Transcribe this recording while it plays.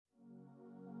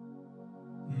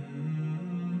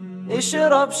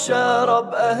اشرب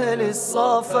شرب أهل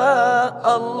الصفا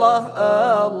الله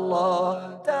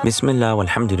الله. Bismillah,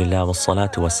 walhamdulillah,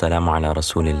 wassalatu wassalamu ala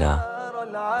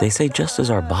rasulillah. They say just as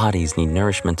our bodies need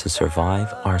nourishment to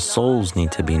survive, our souls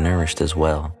need to be nourished as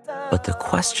well. But the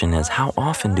question is, how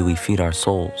often do we feed our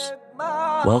souls?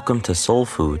 Welcome to Soul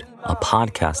Food, a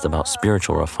podcast about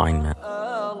spiritual refinement.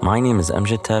 My name is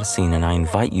Amjad Tarsin, and I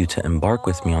invite you to embark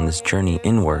with me on this journey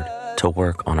inward to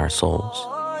work on our souls.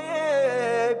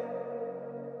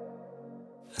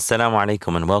 Assalamu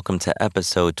alaikum, and welcome to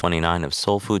episode 29 of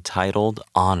Soul Food, titled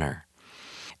Honor.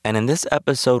 And in this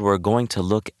episode, we're going to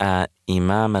look at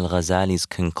Imam al-Ghazali's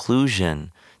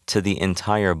conclusion to the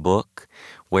entire book,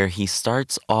 where he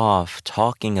starts off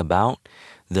talking about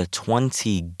the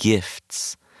 20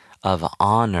 gifts of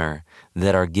honor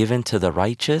that are given to the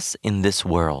righteous in this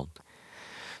world.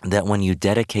 That when you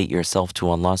dedicate yourself to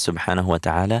Allah subhanahu wa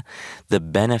ta'ala, the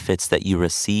benefits that you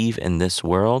receive in this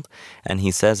world, and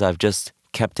he says, I've just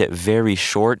kept it very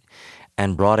short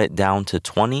and brought it down to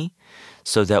 20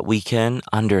 so that we can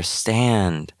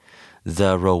understand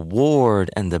the reward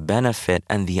and the benefit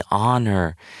and the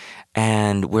honor,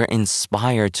 and we're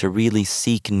inspired to really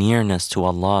seek nearness to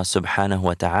Allah subhanahu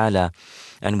wa ta'ala,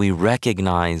 and we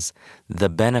recognize the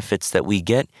benefits that we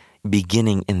get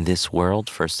beginning in this world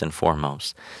first and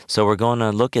foremost. So we're going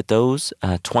to look at those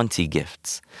 20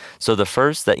 gifts. So the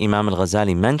first that Imam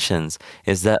al-Ghazali mentions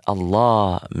is that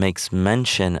Allah makes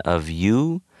mention of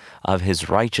you, of His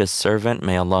righteous servant.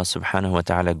 May Allah subhanahu wa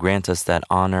ta'ala grant us that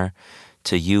honor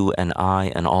to you and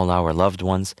I and all our loved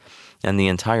ones and the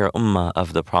entire ummah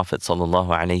of the Prophet sallallahu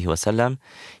alaihi wasallam.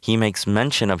 He makes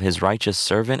mention of His righteous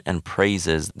servant and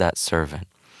praises that servant.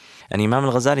 And Imam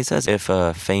al-Ghazali says, if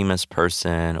a famous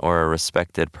person or a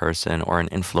respected person or an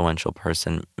influential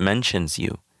person mentions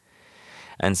you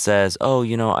and says, oh,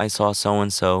 I saw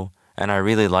so-and-so and I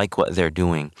really like what they're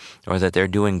doing, or that they're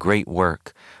doing great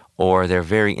work, or they're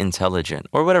very intelligent,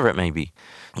 or whatever it may be,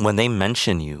 when they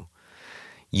mention you,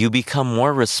 you become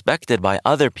more respected by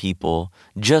other people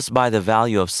just by the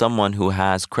value of someone who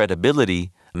has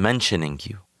credibility mentioning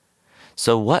you.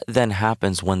 So what then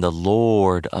happens when the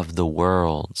Lord of the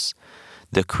worlds,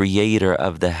 the creator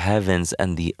of the heavens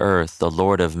and the earth, the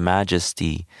Lord of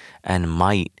majesty and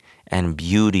might and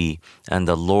beauty, and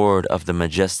the Lord of the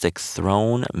majestic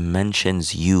throne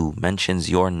mentions you, mentions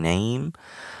your name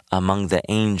among the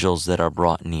angels that are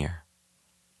brought near?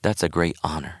 That's a great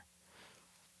honor.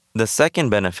 The second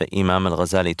benefit Imam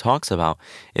al-Ghazali talks about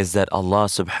is that Allah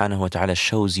subhanahu wa ta'ala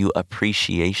shows you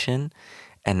appreciation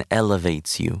and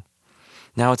elevates you.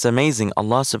 Now it's amazing,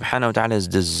 Allah subhanahu wa ta'ala is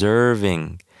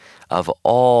deserving of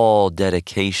all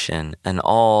dedication and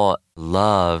all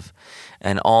love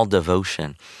and all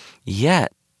devotion.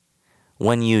 Yet,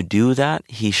 when you do that,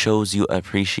 He shows you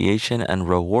appreciation and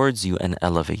rewards you and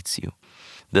elevates you.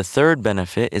 The third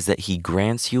benefit is that He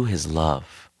grants you His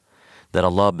love, that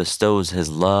Allah bestows His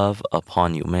love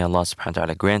upon you. May Allah subhanahu wa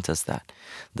ta'ala grant us that.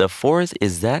 The fourth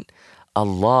is that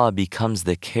Allah becomes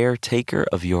the caretaker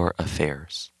of your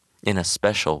affairs in a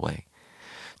special way,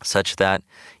 such that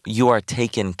you are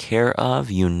taken care of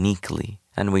uniquely.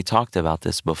 And we talked about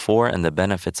this before and the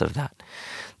benefits of that.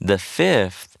 The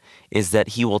fifth is that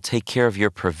He will take care of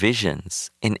your provisions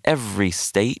in every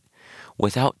state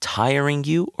without tiring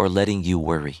you or letting you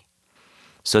worry,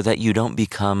 so that you don't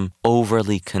become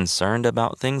overly concerned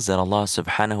about things, that Allah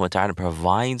subhanahu wa ta'ala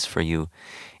provides for you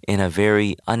in a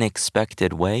very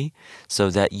unexpected way, so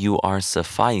that you are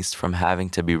sufficed from having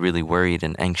to be really worried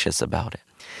and anxious about it.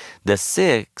 The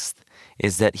sixth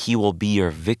is that He will be your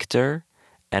victor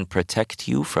and protect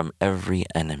you from every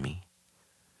enemy.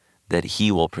 That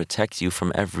He will protect you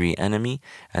from every enemy,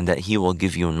 and that He will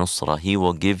give you nusra. He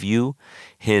will give you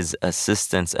His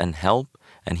assistance and help,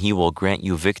 and He will grant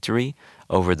you victory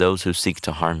over those who seek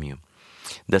to harm you.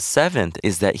 The seventh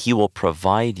is that He will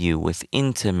provide you with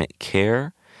intimate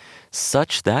care,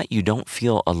 such that you don't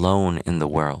feel alone in the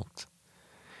world.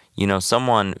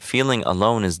 Someone feeling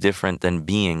alone is different than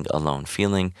being alone.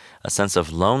 Feeling a sense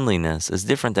of loneliness is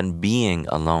different than being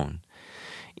alone.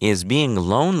 Being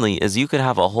lonely is you could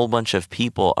have a whole bunch of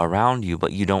people around you,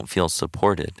 but you don't feel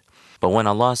supported. But when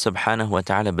Allah subhanahu wa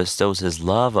ta'ala bestows His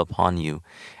love upon you,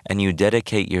 and you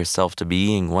dedicate yourself to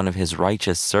being one of His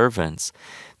righteous servants,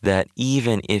 that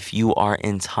even if you are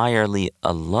entirely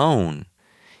alone,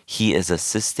 He is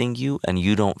assisting you and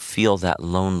you don't feel that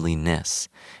loneliness,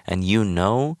 and you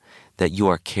know that you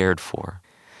are cared for.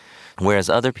 Whereas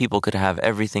other people could have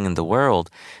everything in the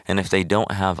world, and if they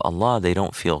don't have Allah, they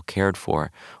don't feel cared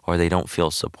for or they don't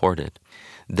feel supported.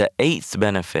 The eighth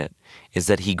benefit is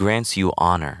that He grants you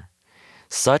honor,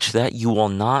 such that you will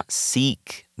not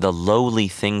seek the lowly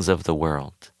things of the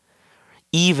world.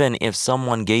 Even if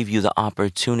someone gave you the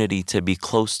opportunity to be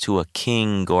close to a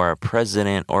king or a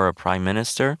president or a prime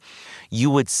minister, you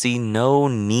would see no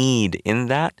need in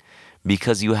that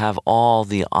because you have all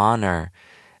the honor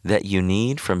that you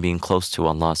need from being close to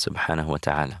Allah subhanahu wa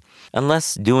ta'ala.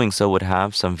 Unless doing so would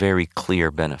have some very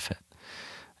clear benefit,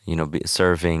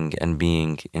 serving and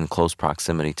being in close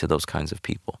proximity to those kinds of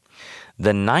people.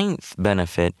 The ninth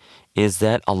benefit is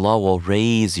that Allah will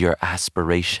raise your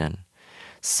aspiration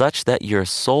such that your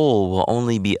soul will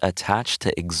only be attached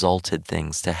to exalted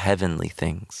things, to heavenly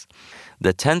things.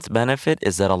 The 10th benefit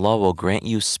is that Allah will grant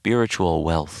you spiritual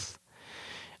wealth,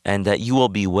 and that you will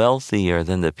be wealthier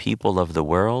than the people of the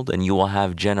world, and you will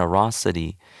have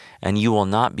generosity, and you will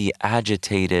not be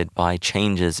agitated by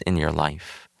changes in your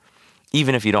life,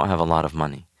 even if you don't have a lot of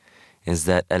money. Is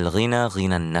that al-ghina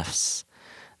ghina nafs,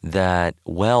 that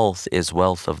wealth is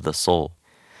wealth of the soul.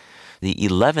 The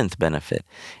 11th benefit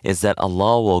is that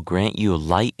Allah will grant you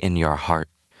light in your heart,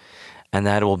 and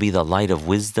that will be the light of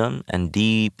wisdom and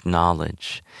deep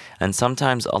knowledge. And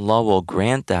sometimes Allah will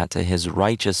grant that to His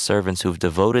righteous servants who've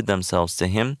devoted themselves to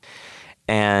Him,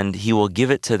 and He will give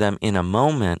it to them in a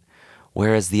moment,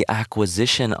 whereas the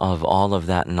acquisition of all of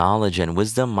that knowledge and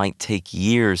wisdom might take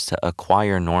years to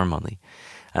acquire normally.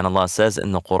 And Allah says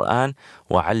in the Quran,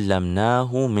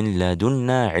 وَعَلَّمْنَاهُ مِن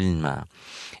لَدُنَّا عِلْمًا,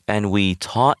 and we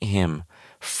taught him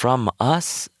from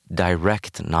us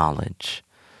direct knowledge.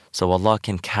 So Allah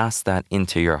can cast that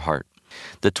into your heart.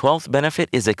 The 12th benefit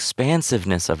is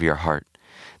expansiveness of your heart,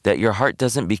 that your heart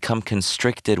doesn't become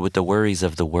constricted with the worries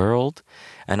of the world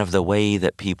and of the way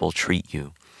that people treat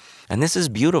you. And this is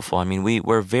beautiful. I mean,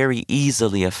 we're very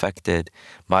easily affected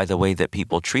by the way that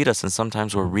people treat us, and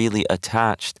sometimes we're really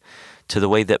attached to the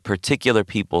way that particular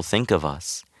people think of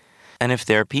us. And if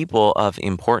they're people of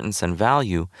importance and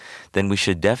value, then we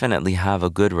should definitely have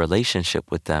a good relationship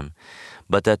with them.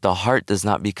 But that the heart does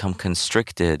not become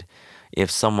constricted if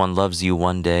someone loves you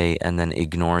one day and then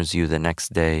ignores you the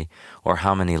next day, or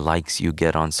how many likes you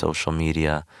get on social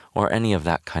media, or any of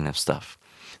that kind of stuff.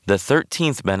 The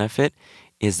 13th benefit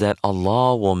is that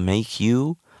Allah will make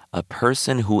you a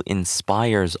person who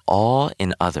inspires awe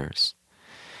in others.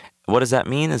 What does that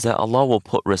mean? Is that Allah will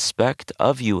put respect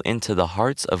of you into the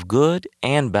hearts of good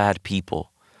and bad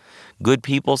people. Good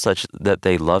people such that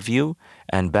they love you,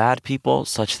 and bad people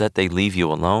such that they leave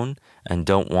you alone and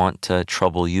don't want to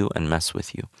trouble you and mess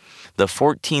with you. The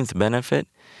 14th benefit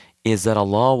is that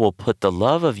Allah will put the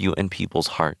love of you in people's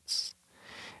hearts.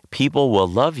 People will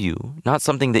love you, not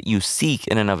something that you seek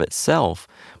in and of itself,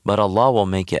 but Allah will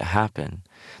make it happen.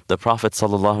 The Prophet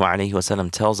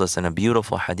ﷺ tells us in a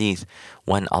beautiful hadith,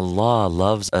 when Allah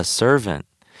loves a servant,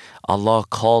 Allah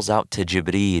calls out to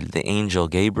Jibreel, the angel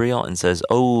Gabriel, and says,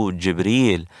 "Oh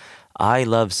Jibreel, I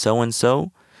love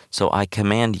so-and-so, so I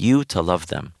command you to love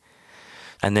them."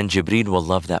 And then Jibreel will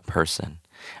love that person.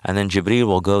 And then Jibreel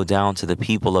will go down to the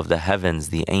people of the heavens,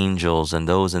 the angels and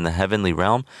those in the heavenly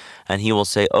realm, and he will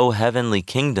say, "Oh heavenly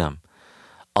kingdom,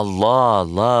 Allah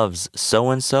loves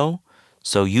so-and-so,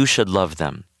 so you should love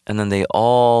them." And then they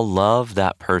all love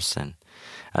that person.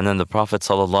 And then the Prophet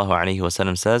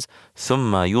ﷺ says,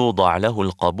 ثُمَّ يُوضَعْ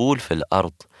لَهُ الْقَبُولُ فِي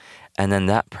الْأَرْضِ, and then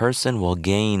that person will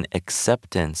gain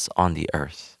acceptance on the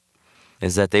earth.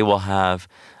 Is that they will have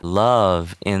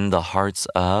love in the hearts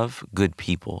of good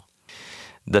people.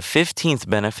 The 15th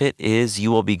benefit is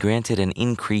you will be granted an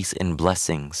increase in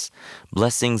blessings.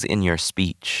 Blessings in your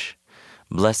speech,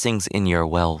 blessings in your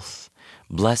wealth,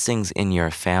 blessings in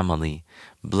your family,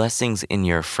 blessings in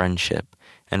your friendship,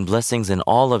 and blessings in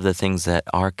all of the things that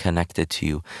are connected to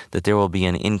you, that there will be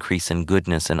an increase in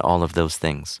goodness in all of those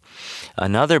things.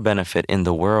 Another benefit in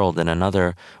the world, and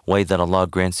another way that Allah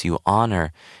grants you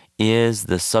honor, is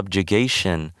the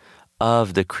subjugation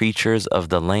of the creatures of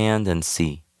the land and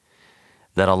sea.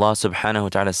 That Allah subhanahu wa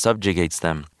ta'ala subjugates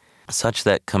them, such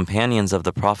that companions of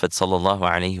the Prophet sallallahu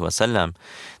alaihi wasallam,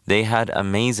 they had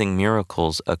amazing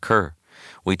miracles occur.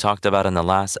 We talked about in the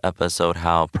last episode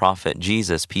how Prophet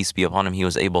Jesus, peace be upon him, he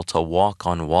was able to walk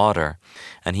on water,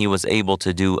 and he was able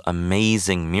to do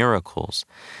amazing miracles,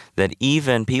 that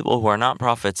even people who are not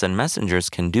prophets and messengers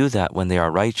can do that when they are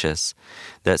righteous.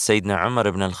 That Sayyidina Umar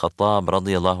ibn al-Khattab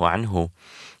radiyallahu anhu,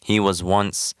 he was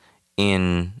once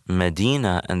in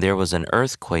Medina and there was an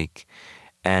earthquake,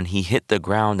 and he hit the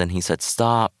ground and he said,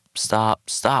 "Stop, stop,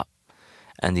 stop,"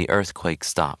 and the earthquake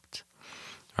stopped.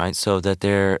 Right? So that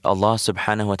Allah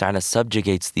subhanahu wa ta'ala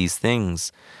subjugates these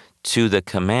things to the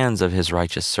commands of His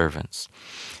righteous servants.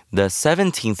 The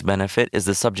 17th benefit is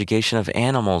the subjugation of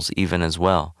animals even as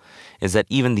well, is that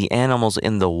even the animals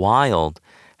in the wild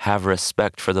have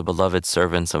respect for the beloved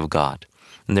servants of God.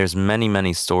 And there's many,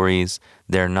 many stories.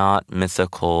 They're not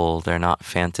mythical, they're not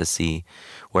fantasy,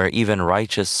 where even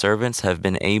righteous servants have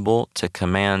been able to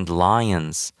command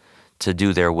lions to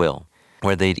do their will,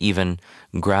 where they'd even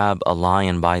grab a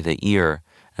lion by the ear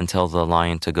and tell the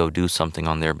lion to go do something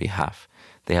on their behalf.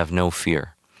 They have no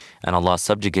fear, and Allah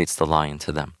subjugates the lion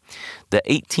to them. The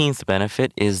 18th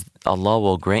benefit is Allah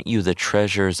will grant you the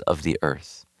treasures of the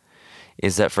earth.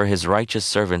 Is that for His righteous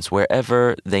servants,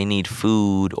 wherever they need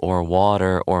food or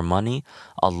water or money,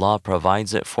 Allah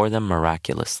provides it for them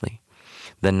miraculously.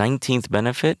 The 19th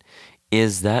benefit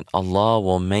is that Allah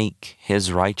will make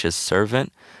His righteous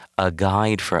servant a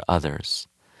guide for others,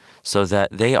 so that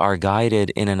they are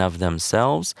guided in and of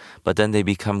themselves, but then they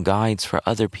become guides for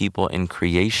other people in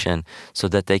creation so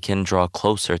that they can draw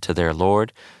closer to their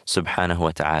Lord subhanahu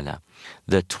wa ta'ala.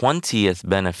 The 20th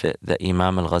benefit that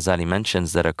Imam al-Ghazali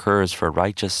mentions that occurs for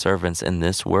righteous servants in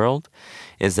this world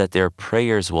is that their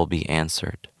prayers will be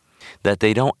answered, that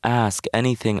they don't ask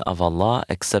anything of Allah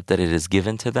except that it is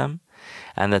given to them,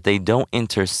 and that they don't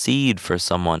intercede for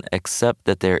someone except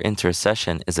that their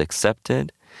intercession is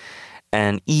accepted.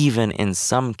 And even in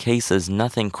some cases,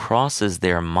 nothing crosses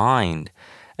their mind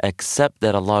except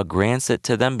that Allah grants it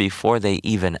to them before they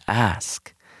even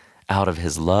ask, out of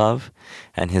His love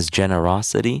and His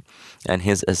generosity and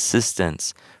His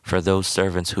assistance for those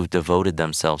servants who've devoted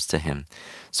themselves to Him.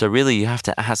 So really, you have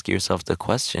to ask yourself the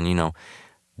question,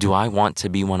 do I want to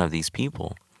be one of these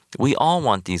people? We all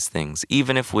want these things.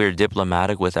 Even if we're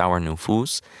diplomatic with our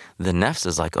nufus, the nafs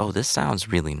is like, oh, this sounds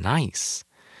really nice.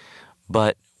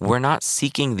 But we're not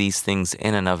seeking these things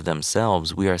in and of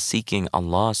themselves. We are seeking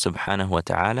Allah subhanahu wa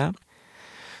ta'ala.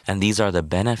 And these are the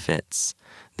benefits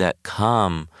that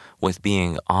come with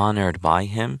being honored by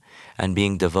Him and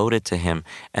being devoted to Him.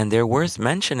 And they're worth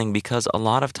mentioning because a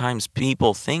lot of times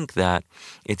people think that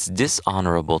it's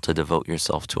dishonorable to devote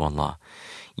yourself to Allah.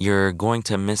 You're going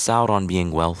to miss out on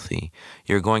being wealthy.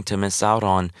 You're going to miss out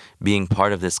on being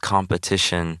part of this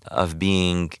competition of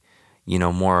being,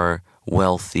 more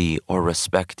wealthy or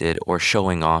respected or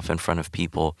showing off in front of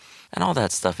people. And all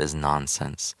that stuff is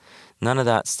nonsense. None of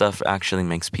that stuff actually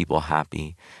makes people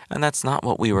happy. And that's not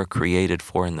what we were created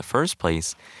for in the first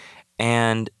place.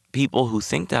 And people who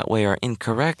think that way are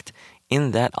incorrect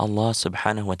in that Allah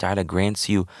subhanahu wa ta'ala grants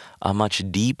you a much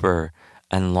deeper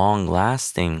and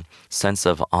long-lasting sense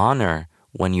of honor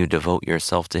when you devote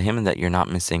yourself to Him, and that you're not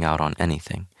missing out on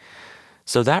anything.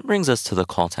 So that brings us to the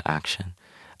call to action.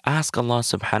 Ask Allah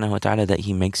subhanahu wa ta'ala that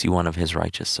He makes you one of His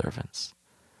righteous servants.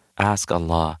 Ask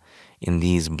Allah in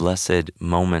these blessed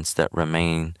moments that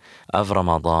remain of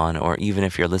Ramadan, or even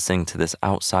if you're listening to this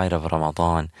outside of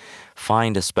Ramadan,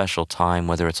 find a special time,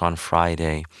 whether it's on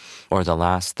Friday or the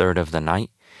last third of the night,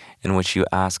 in which you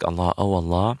ask Allah, oh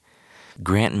Allah,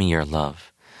 grant me your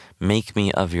love. Make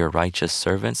me of your righteous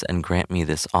servants and grant me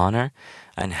this honor,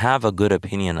 and have a good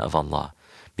opinion of Allah,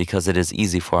 because it is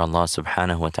easy for Allah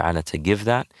subhanahu wa ta'ala to give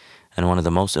that. And one of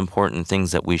the most important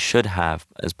things that we should have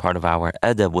as part of our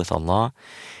adab with Allah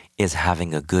is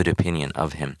having a good opinion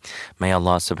of Him. May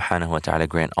Allah subhanahu wa ta'ala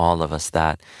grant all of us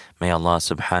that. May Allah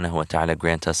subhanahu wa ta'ala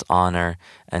grant us honor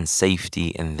and safety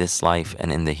in this life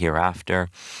and in the hereafter.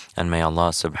 And may Allah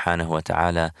subhanahu wa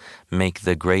ta'ala make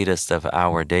the greatest of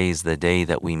our days the day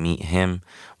that we meet Him.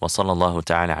 Wa sallallahu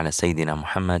ta'ala ala Sayyidina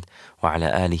Muhammad wa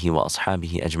ala alihi wa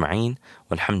ashabihi ajma'een.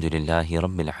 Walhamdulillahi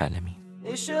Rabbil Alameen.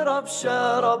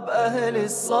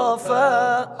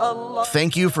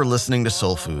 Thank you for listening to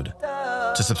Soul Food.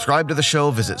 To subscribe to the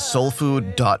show, visit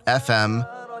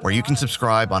soulfood.fm, where you can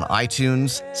subscribe on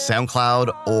iTunes,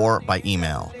 SoundCloud, or by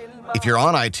email. If you're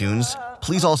on iTunes,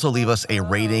 please also leave us a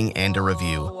rating and a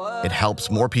review. It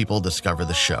helps more people discover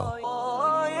the show.